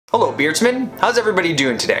Hello beardsmen, how's everybody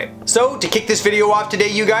doing today? So to kick this video off today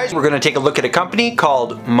you guys, we're going to take a look at a company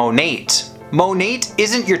called Monat. Monat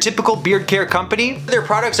isn't your typical beard care company. Their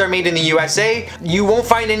products are made in the USA. You won't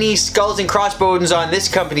find any skulls and crossbones on this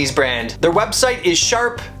company's brand. Their website is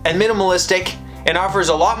sharp and minimalistic and offers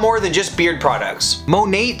a lot more than just beard products.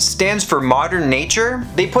 Monat stands for modern nature.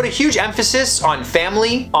 They put a huge emphasis on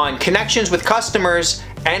family, on connections with customers,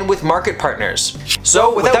 and with market partners.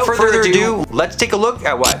 So without further ado, let's take a look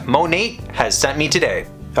at what Monat has sent me today.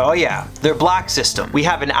 Oh yeah, their black system. We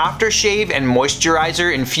have an aftershave and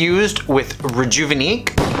moisturizer infused with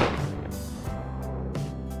Rejuvenate.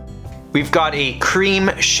 We've got a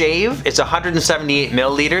cream shave. It's 178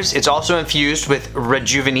 milliliters. It's also infused with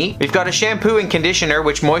Rejuvenate. We've got a shampoo and conditioner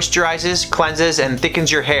which moisturizes, cleanses, and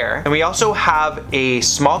thickens your hair. And we also have a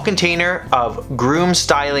small container of groom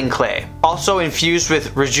styling clay, also infused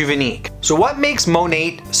with Rejuvenate. So what makes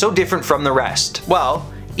Monat so different from the rest? Well,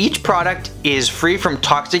 each product is free from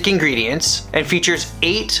toxic ingredients and features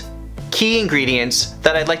 8 key ingredients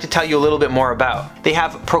that I'd like to tell you a little bit more about. They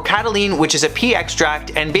have procataline, which is a pea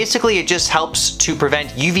extract, and basically it just helps to prevent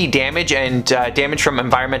UV damage and damage from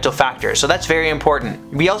environmental factors, so that's very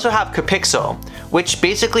important. We also have Capixyl, which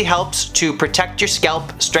basically helps to protect your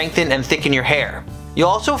scalp, strengthen, and thicken your hair. You'll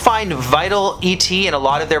also find Vital ET in a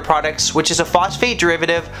lot of their products, which is a phosphate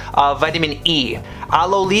derivative of vitamin E.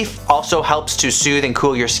 Aloe leaf also helps to soothe and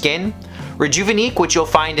cool your skin. Rejuvenate, which you'll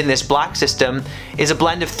find in this black system, is a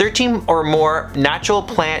blend of 13 or more natural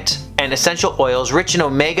plant and essential oils rich in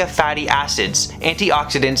omega fatty acids,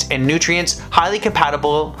 antioxidants, and nutrients highly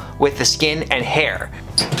compatible with the skin and hair.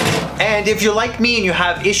 And if you're like me and you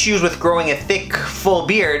have issues with growing a thick, full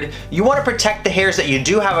beard, you want to protect the hairs that you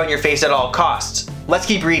do have on your face at all costs. Let's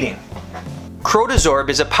keep reading. Crotasorb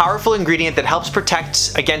is a powerful ingredient that helps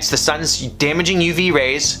protect against the sun's damaging UV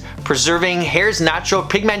rays, preserving hair's natural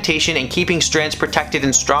pigmentation and keeping strands protected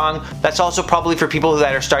and strong. That's also probably for people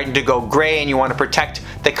that are starting to go gray and you want to protect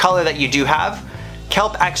the color that you do have.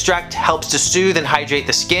 Kelp extract helps to soothe and hydrate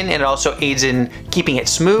the skin, and it also aids in keeping it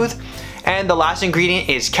smooth. And the last ingredient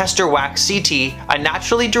is Castor Wax CT, a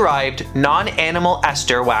naturally derived non-animal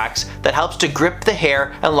ester wax that helps to grip the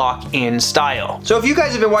hair and lock in style. So if you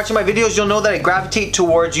guys have been watching my videos, you'll know that I gravitate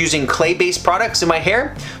towards using clay-based products in my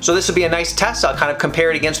hair. So this will be a nice test. I'll kind of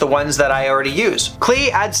compare it against the ones that I already use.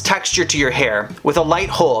 Clay adds texture to your hair with a light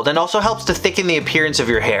hold and also helps to thicken the appearance of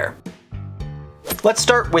your hair. Let's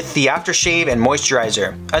start with the aftershave and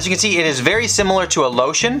moisturizer. As you can see, it is very similar to a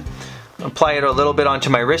lotion. Apply it a little bit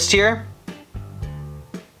onto my wrist here.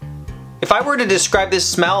 If I were to describe this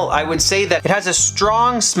smell, I would say that it has a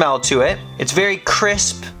strong smell to it. It's very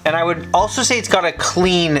crisp, and I would also say it's got a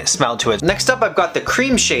clean smell to it. Next up, I've got the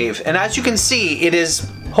cream shave, and as you can see, it is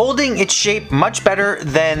holding its shape much better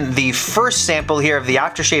than the first sample here of the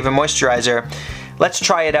aftershave and moisturizer. Let's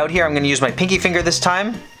try it out here. I'm going to use my pinky finger this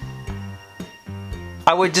time.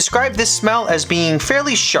 I would describe this smell as being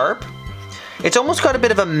fairly sharp. It's almost got a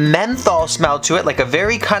bit of a menthol smell to it, like a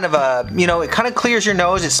very kind of a, you know, it kind of clears your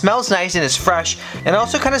nose. It smells nice and it's fresh, and it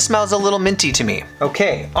also kind of smells a little minty to me.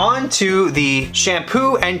 Okay, on to the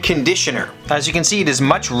shampoo and conditioner. As you can see, it is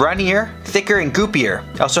much runnier, thicker, and goopier.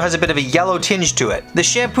 It also has a bit of a yellow tinge to it. The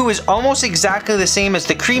shampoo is almost exactly the same as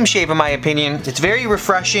the cream shave in my opinion. It's very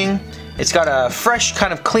refreshing. It's got a fresh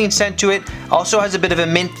kind of clean scent to it. Also has a bit of a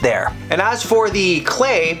mint there. And as for the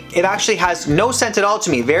clay, it actually has no scent at all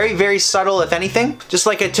to me. Very, very subtle if anything. Just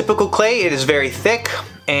like a typical clay, it is very thick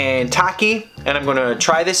and tacky. And I'm gonna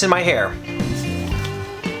try this in my hair.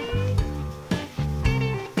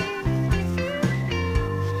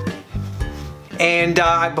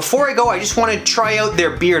 And before I go, I just want to try out their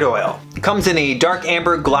beard oil. It comes in a dark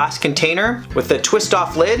amber glass container with a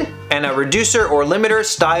twist-off lid and a reducer or limiter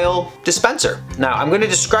style dispenser. Now, I'm going to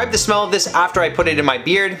describe the smell of this after I put it in my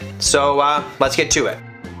beard, so let's get to it.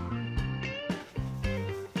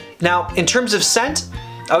 Now, in terms of scent,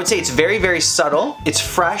 I would say it's very, very subtle. It's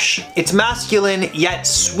fresh. It's masculine yet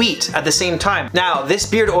sweet at the same time. Now, this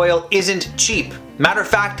beard oil isn't cheap. Matter of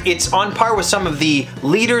fact, it's on par with some of the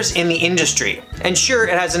leaders in the industry. And sure,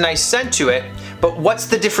 it has a nice scent to it, but what's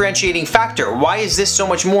the differentiating factor? Why is this so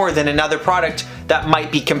much more than another product that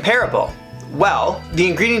might be comparable? Well, the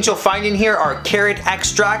ingredients you'll find in here are carrot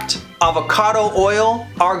extract, avocado oil,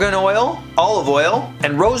 argan oil, olive oil,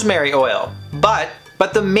 and rosemary oil. But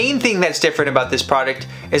the main thing that's different about this product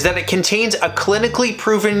is that it contains a clinically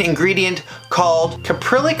proven ingredient called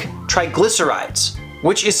caprylic triglycerides.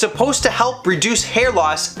 which is supposed to help reduce hair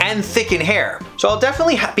loss and thicken hair. So I'll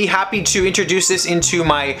definitely be happy to introduce this into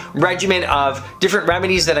my regimen of different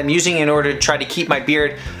remedies that I'm using in order to try to keep my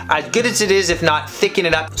beard as good as it is, if not thicken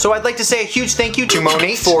it up. So I'd like to say a huge thank you to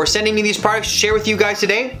Monat for sending me these products to share with you guys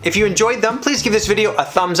today. If you enjoyed them, please give this video a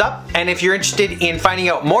thumbs up. And if you're interested in finding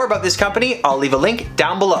out more about this company, I'll leave a link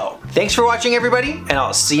down below. Thanks for watching, everybody, and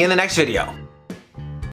I'll see you in the next video.